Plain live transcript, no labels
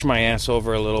my ass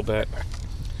over a little bit.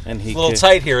 And It's a little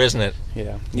tight here, isn't it?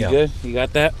 Yeah. You good? You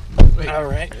got that? Wait, all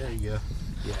right. There you go.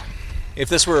 Yeah. If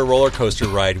this were a roller coaster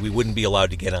ride, we wouldn't be allowed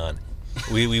to get on.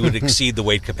 We would exceed the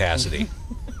weight capacity.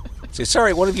 Say,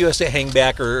 sorry, one of you has to hang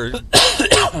back or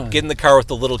get in the car with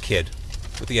the little kid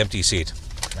with the empty seat.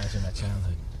 Imagine that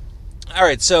childhood. All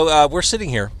right, so we're sitting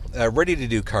here ready to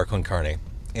do Car Con Carne.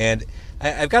 And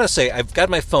I've got to say, I've got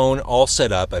my phone all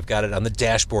set up. I've got it on the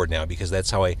dashboard now because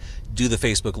that's how I do the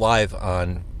Facebook Live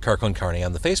on Car Con Carne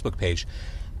on the Facebook page.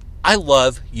 I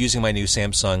love using my new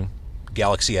Samsung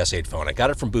Galaxy S8 phone. I got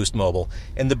it from Boost Mobile.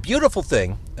 And the beautiful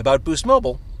thing about Boost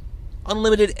Mobile,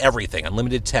 unlimited everything,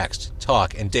 unlimited text,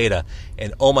 talk, and data.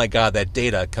 And oh my God, that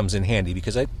data comes in handy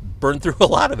because I burned through a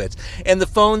lot of it. And the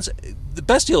phones, the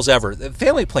best deals ever. The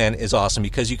family plan is awesome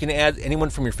because you can add anyone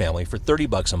from your family for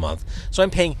 $30 a month. So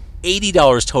I'm paying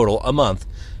 $80 total a month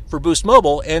for Boost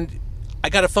Mobile. And I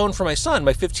got a phone for my son,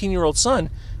 my 15-year-old son,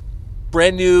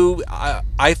 brand new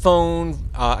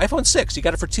iPhone 6. He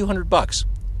got it for $200.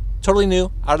 Totally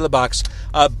new, out of the box.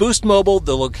 Boost Mobile,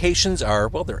 the locations are,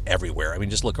 well, they're everywhere. I mean,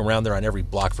 just look around. They're on every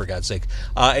block, for God's sake.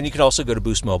 And you can also go to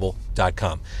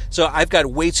boostmobile.com. So I've got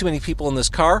way too many people in this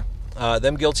car.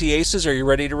 Them guilty aces, are you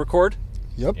ready to record?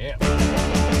 Yep. Yeah.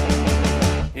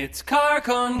 It's Car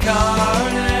Con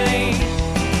Carne.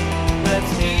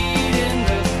 Let's eat in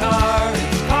the car.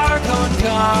 It's Car Con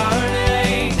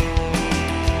Carne.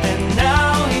 And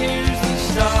now here's the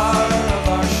star of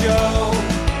our show,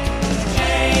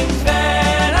 James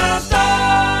Van Alstyne.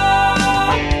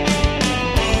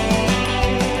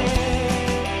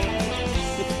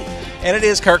 And it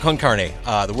is Car Con Carne,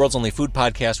 the world's only food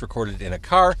podcast recorded in a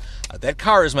car. That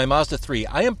car is my Mazda 3.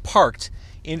 I am parked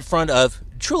in front of,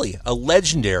 truly, a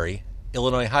legendary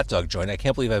Illinois hot dog joint. I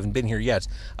can't believe I haven't been here yet.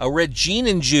 We're at Gene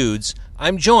and Jude's.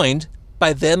 I'm joined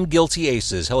by them guilty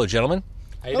aces. Hello, gentlemen.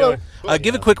 How you doing?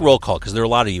 Give a quick roll call, because there are a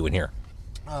lot of you in here.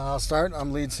 I'll start.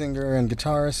 I'm lead singer and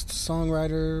guitarist,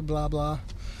 songwriter, blah, blah.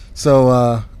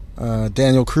 So,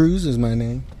 Daniel Cruz is my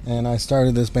name, and I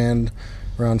started this band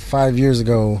around 5 years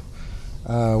ago.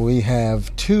 We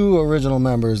have 2 original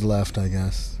members left, I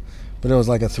guess, but it was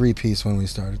like a 3-piece when we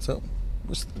started, so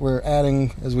we're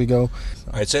adding as we go.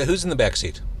 All right, so who's in the back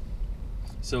seat?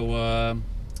 So, I'm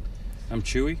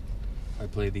Chewy. I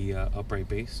play the upright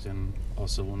bass and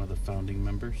also one of the founding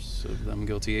members of them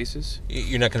Guilty Aces.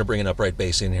 You're not going to bring an upright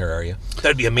bass in here, are you?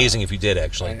 That'd be amazing if you did,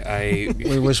 actually.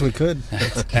 We wish we could.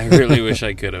 I really wish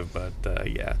I could have, but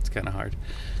yeah, it's kind of hard.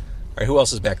 All right, who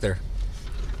else is back there?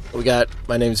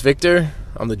 My name's Victor.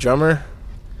 I'm the drummer.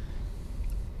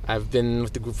 I've been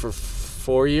with the group for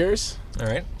 4 years. All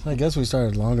right. I guess we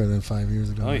started longer than 5 years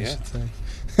ago, Oh, I yeah. should say.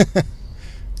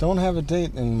 Don't have a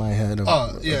date in my head of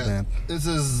that. This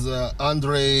is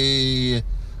Andre.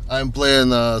 I'm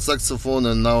playing saxophone,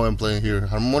 and now I'm playing here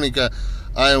harmonica.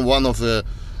 I am one of the.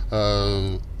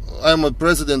 I'm a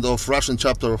president of Russian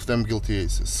chapter of Them Guilty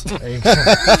Aces.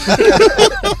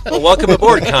 Well, welcome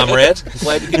aboard, comrade.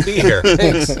 Glad you could be here.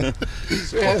 Thanks.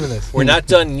 Thanks for having us. We're not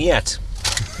done yet.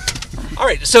 All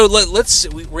right, so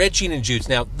we're at Gene and Jude's.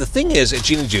 Now, the thing is, at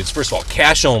Gene and Jude's, first of all,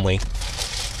 cash only.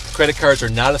 Credit cards are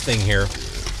not a thing here.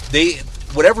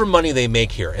 Whatever money they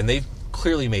make here, and they've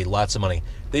clearly made lots of money,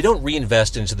 they don't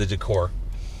reinvest into the decor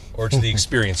or to the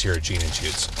experience here at Gene and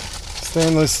Jude's.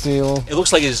 Stainless steel. It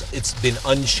looks like it's been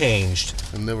unchanged.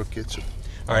 And never ketchup.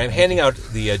 All right, I'm handing out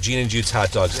the Gene and Jude's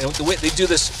hot dogs. And the way they do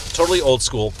this totally old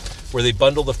school, where they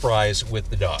bundle the fries with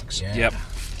the dogs. Yeah. Yep.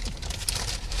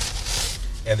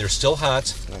 And they're still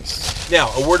hot. Nice.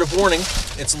 Now, a word of warning.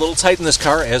 It's a little tight in this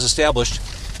car, as established.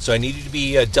 So I need you to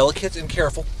be delicate and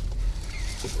careful.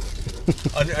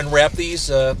 Unwrap these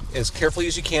as carefully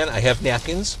as you can. I have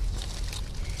napkins.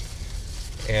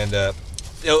 And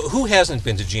who hasn't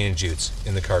been to Gene and Jude's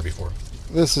in the car before?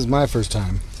 This is my first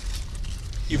time.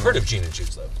 You've heard of Gene and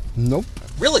Jude's, though. Nope.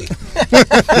 Really? Is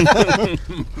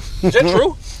that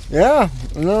true? Yeah,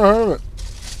 I never heard of it.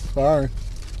 Sorry.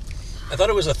 I thought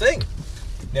it was a thing.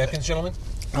 Napkins, gentlemen?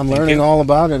 I'm learning all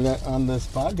about it on this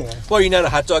podcast. Well, are you not a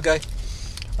hot dog guy?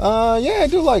 Yeah, I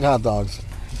do like hot dogs.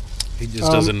 He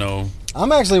just doesn't know.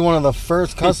 I'm actually one of the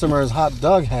first customers Hot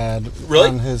Doug had Really?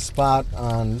 on his spot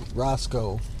on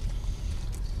Roscoe.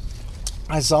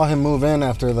 I saw him move in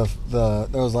after there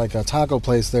was like a taco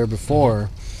place there before,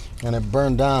 and it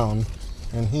burned down,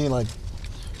 and he like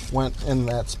went in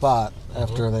that spot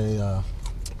after they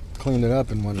cleaned it up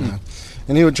and whatnot.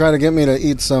 And he would try to get me to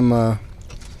eat some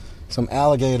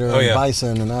alligator and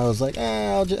bison, and I was like,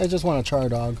 I just want a char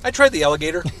dog. I tried the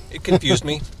alligator. It confused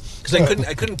me because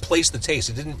I couldn't place the taste.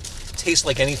 It didn't taste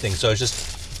like anything, so I was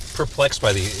just perplexed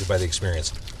by the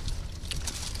experience.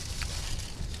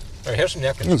 All right, have some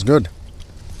napkins. It was good.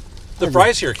 The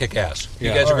fries here kick ass. You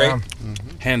Yeah. guys are great. yeah.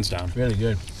 Hands down. Really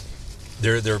good.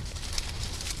 They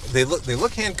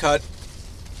look hand cut.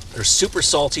 They're super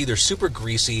salty. They're super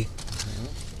greasy.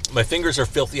 My fingers are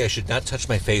filthy. I should not touch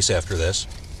my face after this.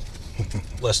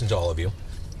 Lesson to all of you.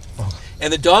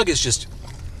 And the dog is just.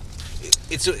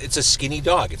 It's a skinny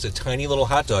dog. It's a tiny little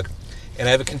hot dog. And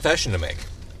I have a confession to make.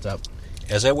 What's up?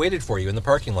 As I waited for you in the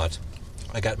parking lot,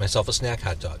 I got myself a snack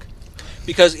hot dog.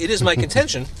 Because it is my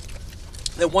contention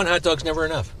that one hot dog's never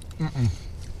enough.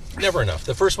 Never enough.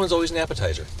 The first one's always an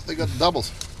appetizer. They got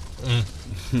doubles.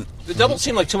 The double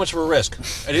seemed like too much of a risk.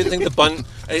 I didn't think the bun...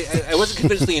 I wasn't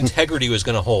convinced the integrity was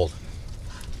going to hold.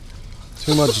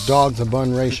 Too much dog to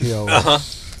bun ratio.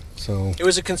 So It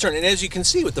was a concern. And as you can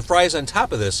see with the fries on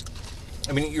top of this,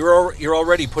 I mean, you're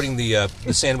already putting the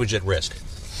sandwich at risk.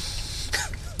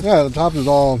 yeah, the top is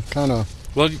all kind of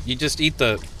Well, you just eat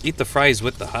the fries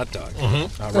with the hot dog,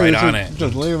 right on it.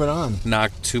 Just leave it on.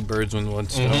 Knock two birds with one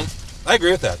stone. I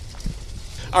agree with that.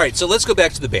 All right, so let's go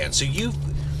back to the band. So you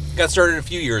got started a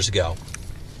few years ago.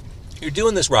 You're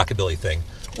doing this rockabilly thing,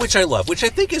 which I love, which I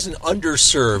think is an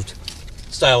underserved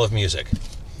style of music.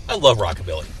 I love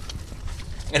rockabilly.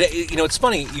 And, it's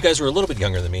funny, you guys were a little bit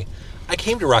younger than me. I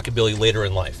came to rockabilly later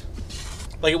in life.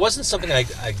 Like, it wasn't something I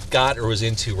got or was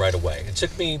into right away. It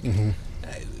took me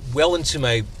well into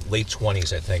my late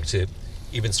 20s, I think, to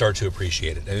even start to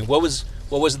appreciate it. I mean, what was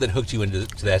it that hooked you into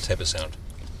that type of sound?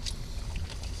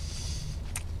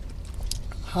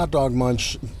 Hot dog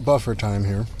munch buffer time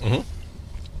here.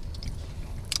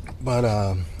 But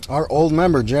our old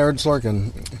member, Jared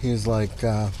Sorkin, he's like,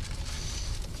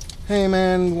 hey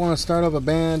man, want to start up a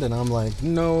band? And I'm like,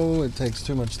 no, it takes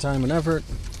too much time and effort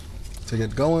to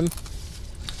get going.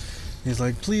 He's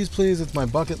like, please, it's my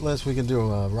bucket list. We can do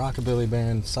a rockabilly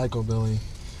band, psychobilly.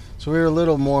 So we were a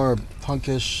little more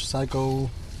punkish, psycho.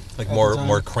 Like at more the time.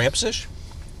 more Krampus-ish?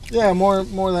 Yeah, more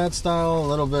that style, a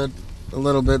little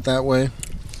bit that way.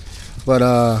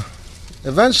 But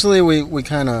eventually we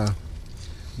kind of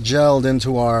gelled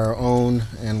into our own,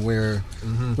 and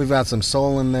we've got some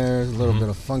soul in there, a little bit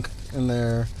of funk in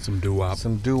there, Some doo-wop.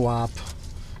 some doo-wop.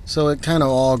 So it kind of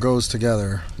all goes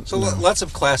together. So you know. lots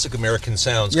of classic American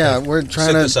sounds. Yeah, kind of we're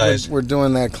trying synthesized. to we're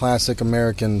doing that classic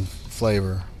American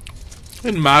flavor.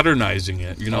 And modernizing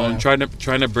it, and trying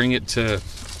to bring it to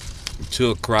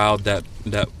a crowd that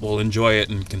will enjoy it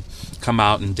and can come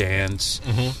out and dance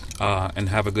and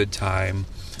have a good time,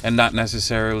 and not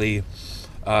necessarily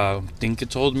think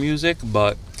it's old music,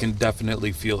 but can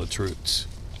definitely feel its roots.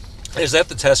 Is that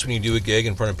the test when you do a gig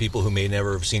in front of people who may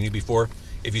never have seen you before?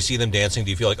 If you see them dancing, do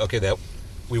you feel like, okay, that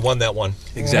we won that one?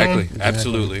 Exactly,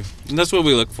 absolutely, and that's what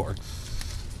we look for.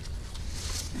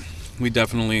 We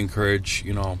definitely encourage,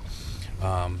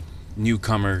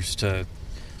 newcomers to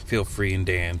feel free and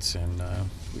dance, and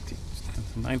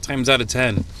 9 times out of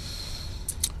 10,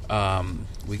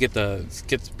 we get the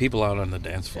people out on the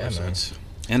dance floor, Yeah, man.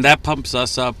 and that pumps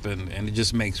us up, and it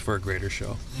just makes for a greater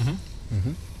show.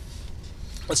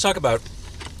 Let's talk about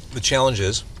the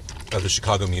challenges of the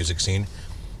Chicago music scene.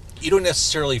 You don't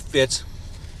necessarily fit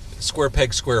square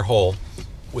peg, square hole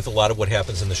with a lot of what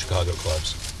happens in the Chicago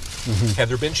clubs. Have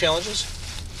there been challenges?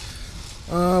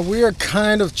 We are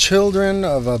kind of children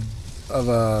of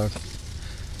a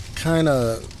kind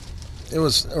of. It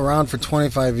was around for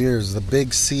 25 years. The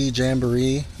Big C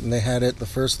Jamboree, and they had it the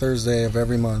first Thursday of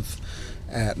every month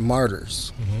at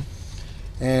Martyrs.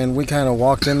 And we kind of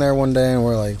walked in there one day, and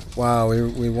we're like, "Wow,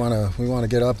 we want to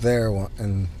get up there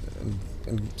and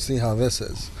see how this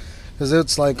is," because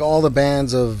it's like all the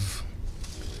bands of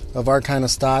our kind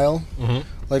of style.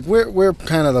 Like we're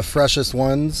kind of the freshest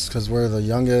ones because we're the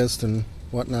youngest and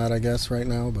whatnot, I guess, right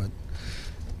now. But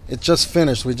it just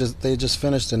finished. They just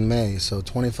finished in May, so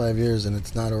 25 years, and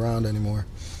it's not around anymore.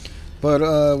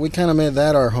 But we kind of made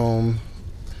that our home,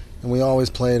 and we always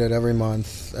played it every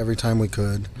month, every time we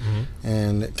could,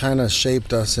 and it kind of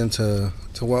shaped us into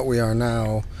what we are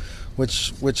now,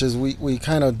 which is we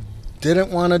kind of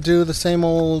didn't want to do the same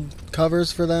old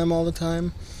covers for them all the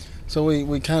time. So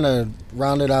we kind of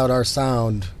rounded out our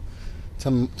sound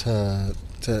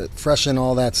to freshen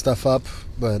all that stuff up,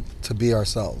 but to be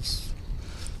ourselves.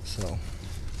 So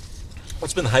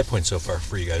What's been the high point so far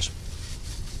for you guys?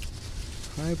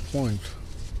 high point.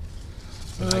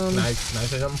 Can I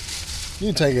say something?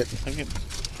 You take it.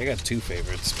 I got 2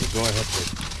 favorites, but go ahead.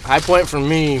 Vic. High point for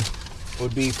me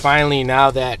would be finally,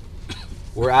 now that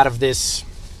we're out of this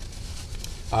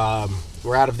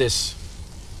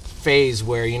phase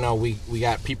where we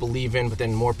got people leaving, but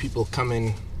then more people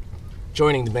coming,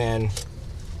 joining the band.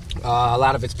 A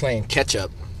lot of it's playing catch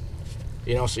up,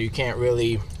 so you can't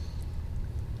really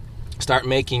start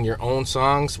making your own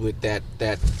songs with that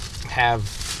have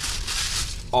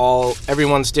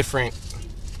everyone's different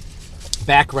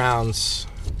backgrounds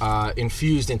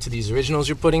infused into these originals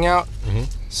you're putting out.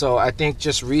 So I think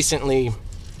just recently,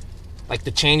 like,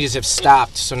 the changes have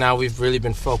stopped, so now we've really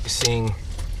been focusing,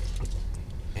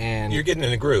 and You're getting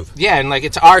in a groove. yeah, and like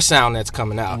it's our sound that's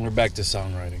coming out. And we're back to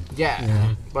songwriting.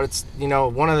 Yeah. But it's, you know,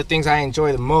 one of the things I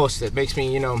enjoy the most that makes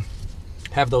me, you know,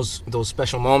 have those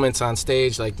special moments on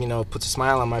stage, like, you know, puts a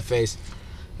smile on my face.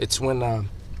 It's when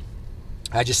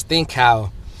I just think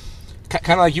how,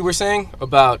 kind of like you were saying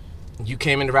about you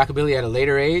came into rockabilly at a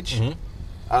later age.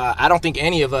 I don't think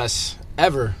any of us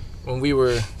ever, when we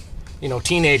were, you know,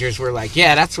 teenagers, were like,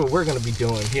 yeah, that's what we're going to be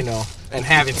doing, you know, and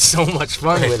having so much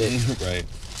fun with it. Right.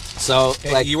 So,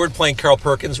 like, You weren't playing Carl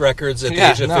Perkins records at the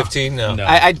age of 15? No.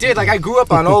 I did. Like, I grew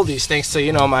up on oldies thanks to,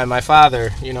 you know, my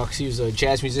father, you know, because he was a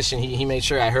jazz musician. He made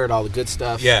sure I heard all the good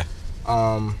stuff. Yeah.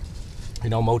 You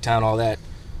know, Motown, all that.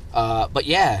 But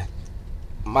yeah,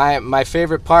 my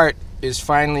favorite part is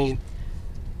finally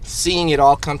seeing it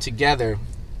all come together.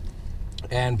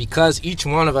 And because each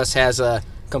one of us has a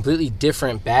completely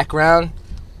different background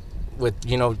with,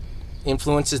 you know,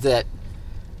 influences that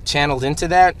channeled into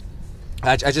that,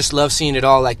 I just love seeing it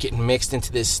all, like, getting mixed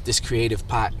into this creative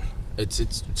pot.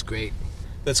 It's great.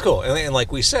 That's cool. And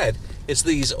like we said, it's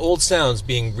these old sounds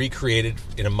being recreated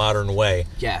in a modern way.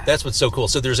 Yeah. That's what's so cool.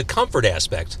 So there's a comfort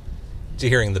aspect to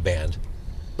hearing the band,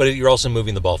 but you're also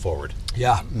moving the ball forward.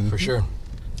 Yeah, for sure.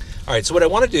 All right, so what I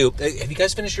want to do, have you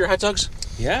guys finished your hot dogs?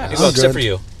 Yeah. Well, except good. for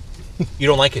you. You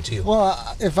don't like it, do you?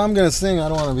 Well, if I'm going to sing, I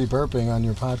don't want to be burping on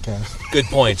your podcast. Good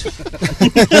point.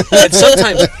 And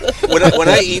sometimes when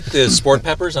I eat the sport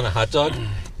peppers on a hot dog,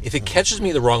 if it catches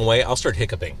me the wrong way, I'll start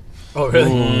hiccuping. Oh,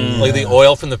 really? Like the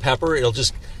oil from the pepper, it'll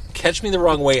just catch me the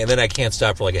wrong way, and then I can't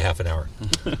stop for like a half an hour.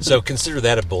 So consider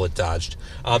that a bullet dodged.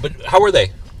 But how were they?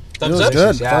 It Thumbs was up?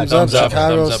 good. Yeah, Thumbs thumbs up, up,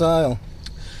 Chicago thumbs up. style.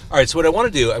 All right, so what I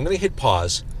want to do, I'm going to hit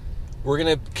pause. We're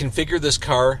going to configure this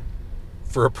car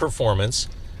for a performance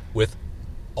with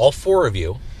all four of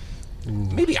you.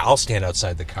 Maybe I'll stand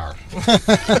outside the car.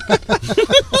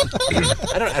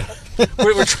 I don't.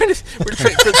 We're trying to.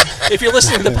 If you're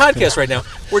listening to the podcast right now,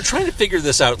 we're trying to figure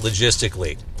this out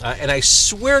logistically. And I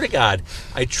swear to God,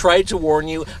 I tried to warn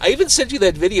you. I even sent you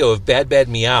that video of Bad Bad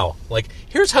Meow. Like,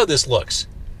 here's how this looks.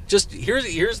 Just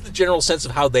here's the general sense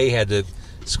of how they had to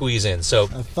squeeze in. So.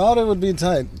 I thought it would be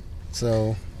tight,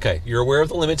 so... Okay, you're aware of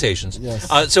the limitations. Yes.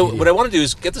 So what I want to do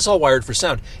is get this all wired for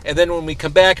sound. And then when we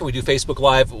come back and we do Facebook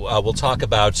Live, we'll talk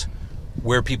about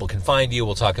where people can find you.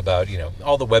 We'll talk about, you know,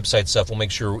 all the website stuff. We'll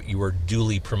make sure you are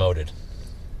duly promoted.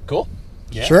 Cool?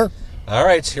 Yeah. Sure. All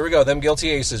right, here we go. Them Guilty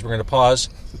Aces. We're going to pause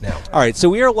now. All right, so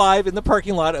we are live in the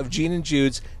parking lot of Gene and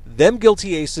Jude's. Them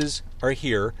Guilty Aces are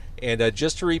here. And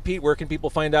just to repeat, where can people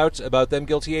find out about Them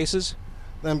Guilty Aces?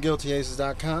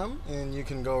 ThemGuiltyAces.com, and you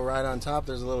can go right on top.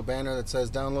 There's a little banner that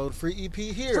says download free EP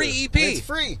here. Free EP. It's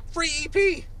free. Free EP.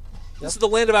 This is the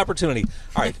land of opportunity.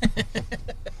 All right.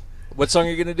 What song are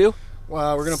you going to do?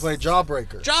 Well, we're going to play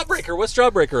Jawbreaker. Jawbreaker. What's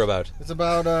Jawbreaker about? It's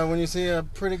about when you see a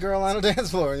pretty girl on a dance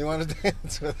floor and you want to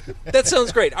dance with her. That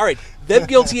sounds great. All right. Them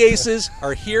Guilty Aces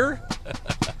are here.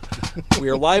 We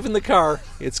are live in the car.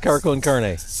 It's Car Con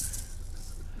Carne.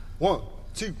 1,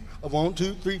 2, 1,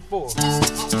 2, 3, 4.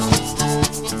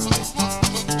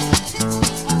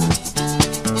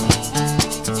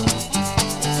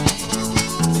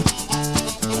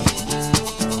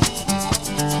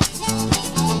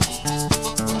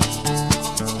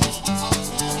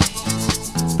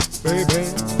 Baby,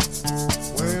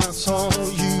 when I saw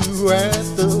you at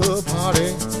the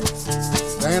party,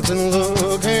 dancing,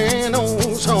 looking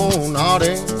oh so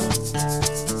naughty,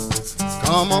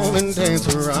 come on and dance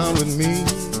around with me.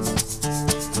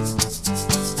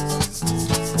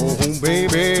 Oh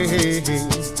baby,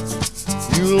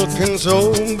 you looking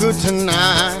so good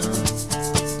tonight.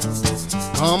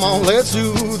 Come on, let's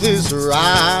do this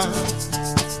right.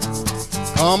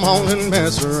 Come on and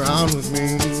mess around with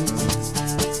me.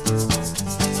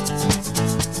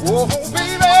 Oh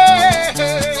baby,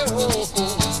 oh,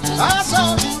 I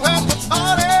saw you at the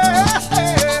party.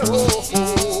 Oh,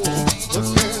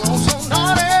 looking oh so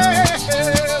naughty.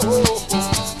 Oh,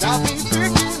 got me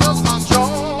picking up my jaw.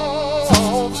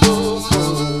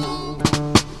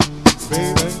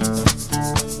 Baby,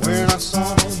 when I saw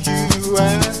you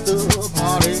at the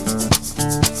party,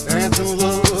 dancing,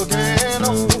 looking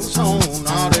oh so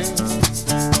naughty.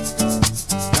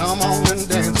 Come on and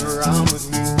dance around with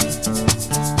me.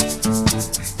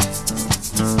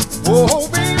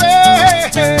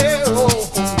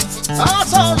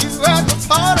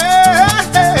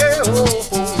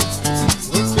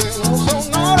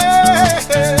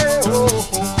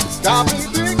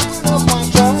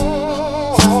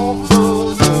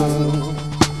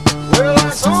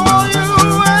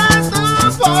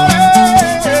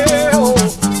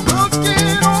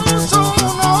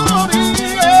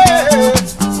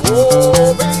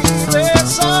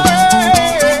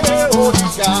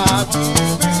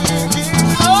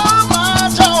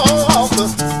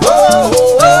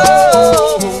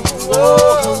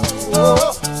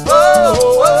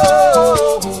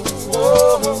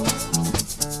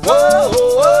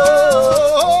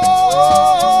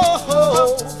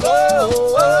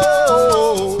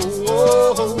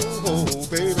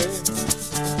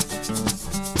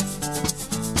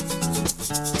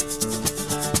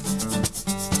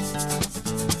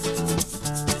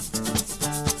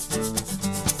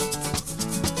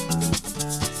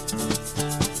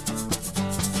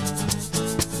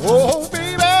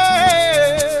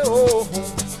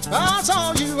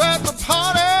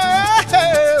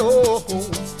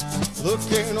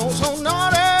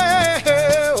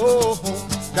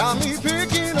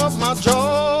 my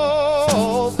jaw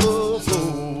off the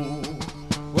floor.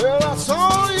 Well, I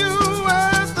saw you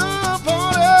at the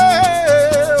party,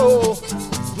 oh,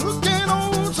 looking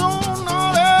oh so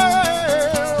naughty.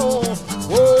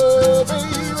 Oh,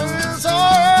 baby,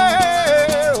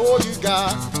 sorry. Oh, you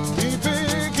got me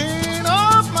picking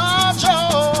up my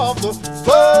jaw off the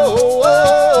floor.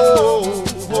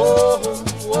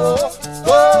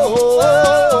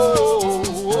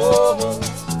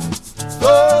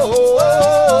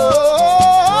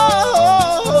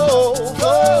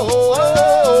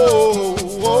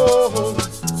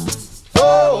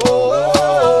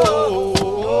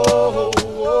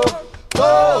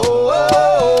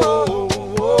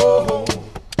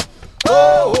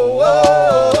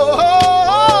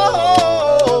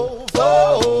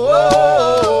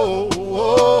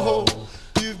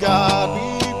 You got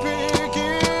me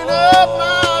picking up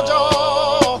my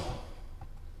jaw.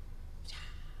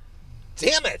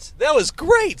 Damn it! That was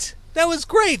great. That was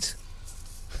great.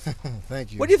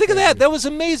 Thank you. What do you think of Thank that? you. That was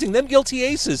amazing. Them Guilty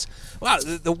Aces. Wow,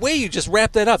 the way you just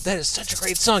wrapped that up. That is such a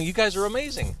great song. You guys are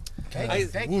amazing.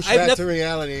 Whoosh I've back nev- to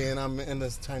reality, and I'm in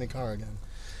this tiny car again.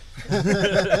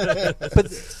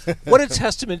 But what a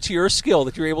testament to your skill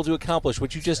that you're able to accomplish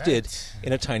what you just did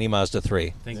in a tiny Mazda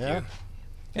 3. Thank Yeah. you.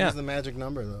 Yeah. Here's the magic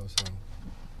number, though. So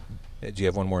Do you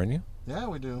have one more in you? yeah,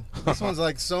 we do. This one's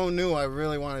like so new. I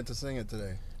really wanted to sing it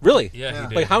today. Really? Yeah, Yeah. he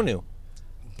did. Wait, how new?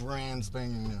 Brand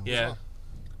spanking new. Yeah.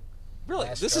 Really?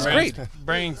 This is Brain- great.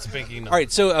 Brain speaking. All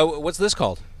right, so what's this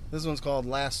called? This one's called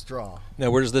Last Straw.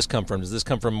 Now, where does this come from? Does this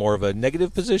come from more of a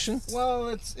negative position? Well,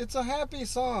 it's a happy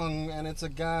song, and it's a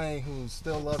guy who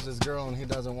still loves his girl, and he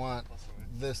doesn't want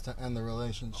this to end the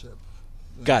relationship.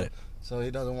 Got it. So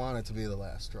he doesn't want it to be the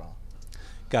last straw.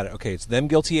 Got it. Okay, it's Them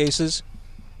Guilty Aces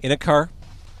in a car.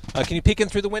 Can you peek in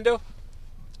through the window?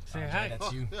 Say hi.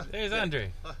 That's you. There's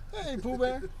Andre. Hey, Pooh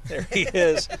Bear. There he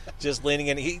is, just leaning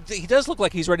in. He does look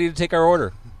like he's ready to take our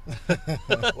order.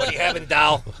 What are you having,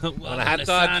 doll? Want a hot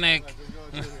dog? Sonic.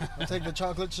 I'll take the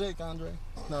chocolate shake, Andre.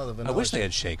 No, the I vanilla. wish they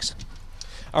had shakes.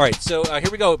 All right, so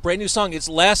here we go. Brand new song. It's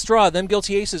Last Straw. Them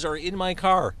Guilty Aces are in my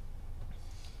car.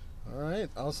 All right,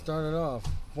 I'll start it off.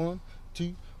 1,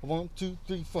 2, 1, 2,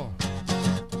 3, 4.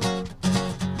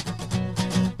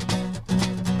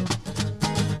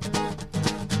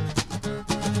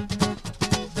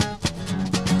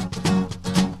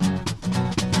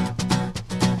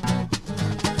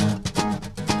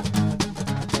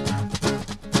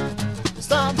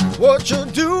 Stop what you're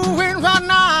doing right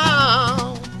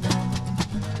now.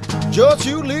 Just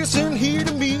you listen here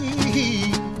to me.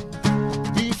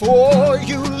 Before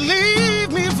you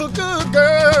leave me for good,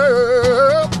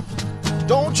 girl,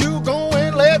 don't you go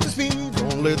and let this be,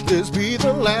 don't let this be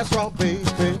the last straw, baby.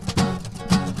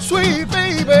 Sweet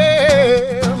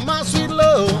baby, my sweet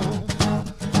love,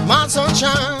 my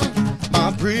sunshine,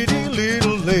 my pretty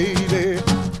little lady.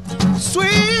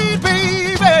 Sweet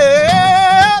baby,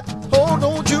 oh,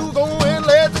 don't you go and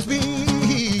let this be.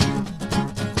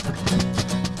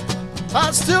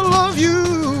 I still love you.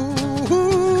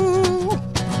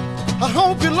 I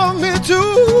hope you love me too.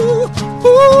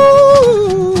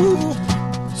 Ooh.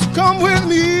 So come with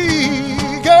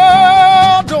me,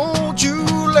 girl. Don't you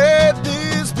let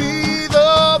this be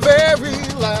the very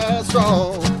last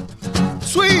straw.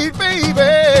 Sweet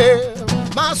baby,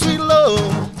 my sweet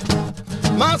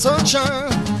love, my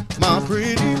sunshine, my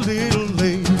pretty little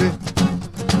lady.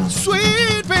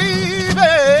 Sweet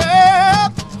baby,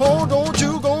 oh, don't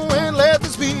you go and let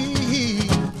this be.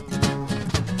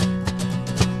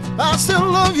 I still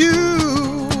love you.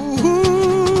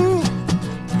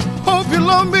 Hope you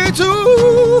love me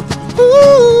too.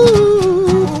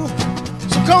 Ooh.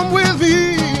 So come with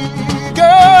me,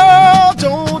 girl.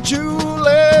 Don't you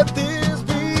let this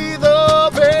be the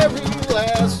very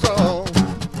last song.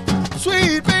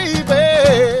 Sweet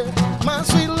baby, my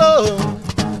sweet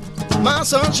love, my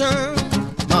sunshine,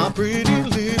 my pretty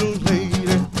little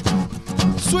lady.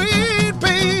 Sweet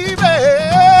baby,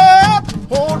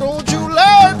 oh, don't you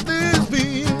let this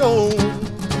be known.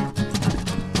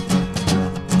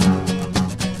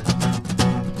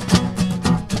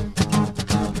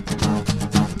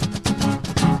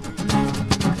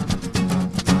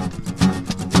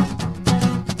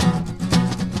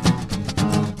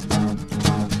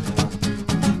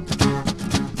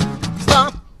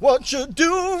 Stop what you're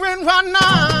doing right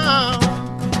now.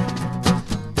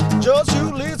 Just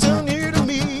you listen here to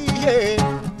me, yeah.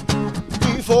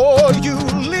 Before you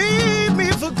leave me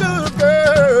for good,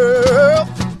 girl,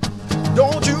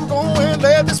 don't you go and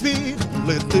let this be, don't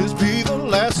let this be the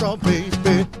last song,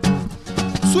 baby.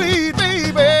 Sweet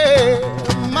baby,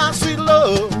 my sweet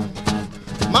love,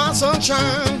 my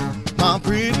sunshine, my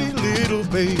pretty little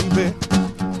little baby.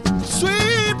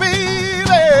 Sweet baby.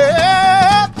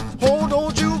 Oh,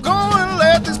 don't you go and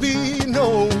let this be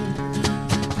known.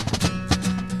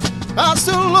 I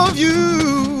still love you.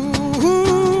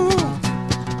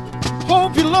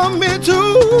 Hope you love me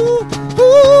too.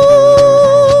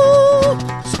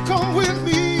 So come with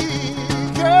me,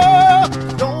 girl.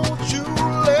 Don't you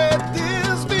let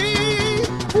this be.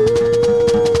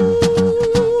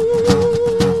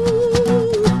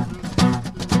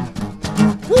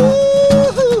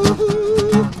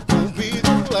 Won't be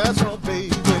the last one,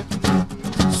 baby.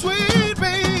 Sweet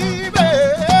baby.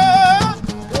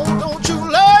 Oh, don't you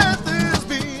let this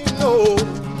be. No.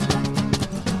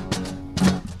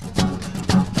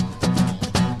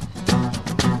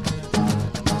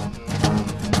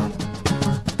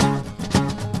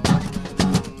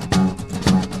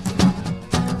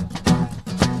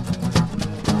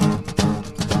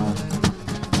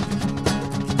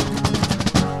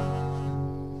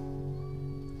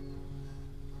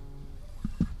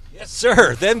 Yes,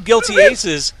 sir. Them Guilty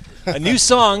Aces, a new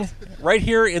song right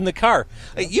here in the car.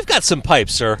 Hey, you've got some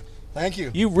pipes, sir. Thank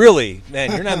you. You really,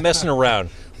 man, you're not messing around.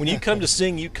 When you come to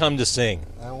sing, you come to sing.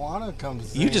 I want to come to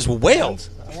sing. You just wailed.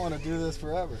 I want to do this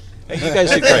forever. Hey, you guys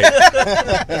did great.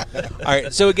 All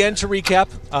right, so again, to recap,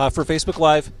 for Facebook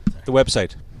Live, the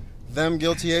website.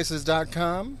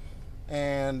 ThemGuiltyAces.com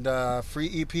and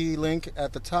free EP link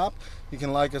at the top. You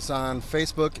can like us on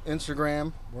Facebook,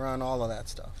 Instagram. We're on all of that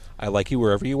stuff. I like you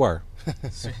wherever you are.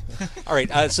 All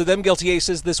right, so Them Guilty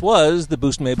Aces, this was the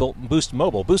Boost Mabel.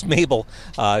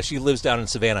 She lives down in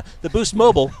Savannah. The Boost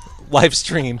Mobile live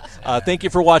stream. Thank you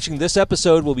for watching. This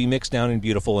episode will be mixed down and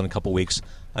beautiful in a couple weeks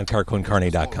on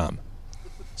carconcarne.com.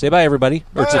 Say bye, everybody.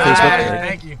 Or it's a Facebook.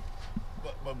 Thank you.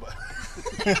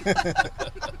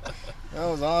 That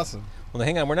was awesome. Well,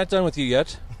 hang on. We're not done with you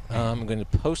yet. I'm going to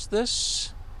post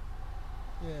this.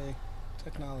 Yay.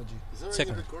 Technology. Is there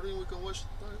Second. any recording we can watch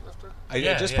after? I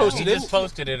just posted he it. just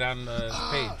posted it on the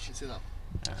page. See now.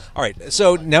 All right,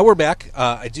 so now we're back.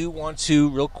 I do want to,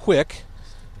 real quick,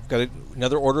 got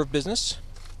another order of business.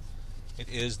 It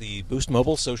is the Boost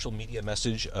Mobile social media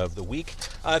message of the week.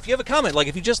 If you have a comment, like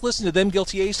if you just listened to Them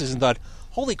Guilty Aces and thought,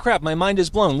 holy crap, my mind is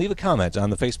blown, leave a comment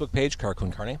on the Facebook page, Car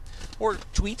Con Carne, or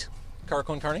tweet, Car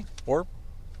Con Carne, or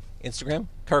Instagram,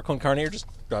 Car Con Carne, or just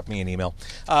drop me an email.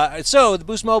 So the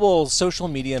Boost Mobile social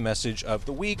media message of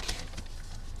the week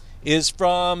is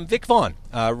from Vic Vaughn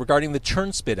regarding the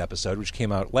Turnspit episode, which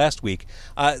came out last week.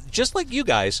 Just like you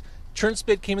guys,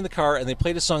 Turnspit came in the car and they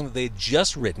played a song that they had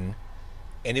just written,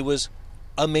 and it was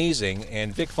amazing.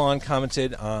 And Vic Vaughn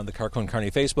commented on the Car Con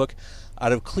Carne Facebook,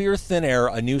 out of clear thin air,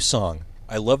 a new song.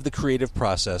 I love the creative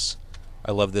process.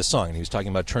 I love this song. And he was talking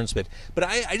about Turnspit. But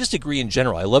I just agree in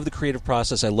general. I love the creative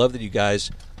process. I love that you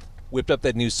guys whipped up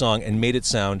that new song and made it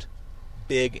sound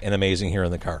big and amazing here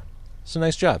in the car. So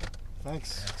nice job.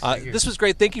 Thanks. This was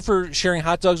great. Thank you for sharing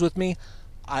hot dogs with me.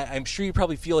 I'm sure you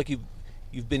probably feel like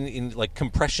you've been in like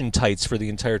compression tights for the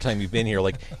entire time you've been here.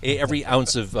 Like every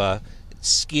ounce of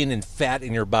skin and fat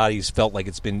in your body's felt like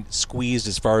it's been squeezed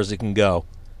as far as it can go.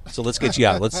 So let's get you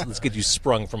out. Let's get you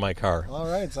sprung from my car. All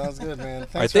right, sounds good, man.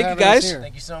 Thanks All right, for thank you having us guys. here.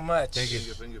 Thank you so much. Thank you.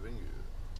 Thank you.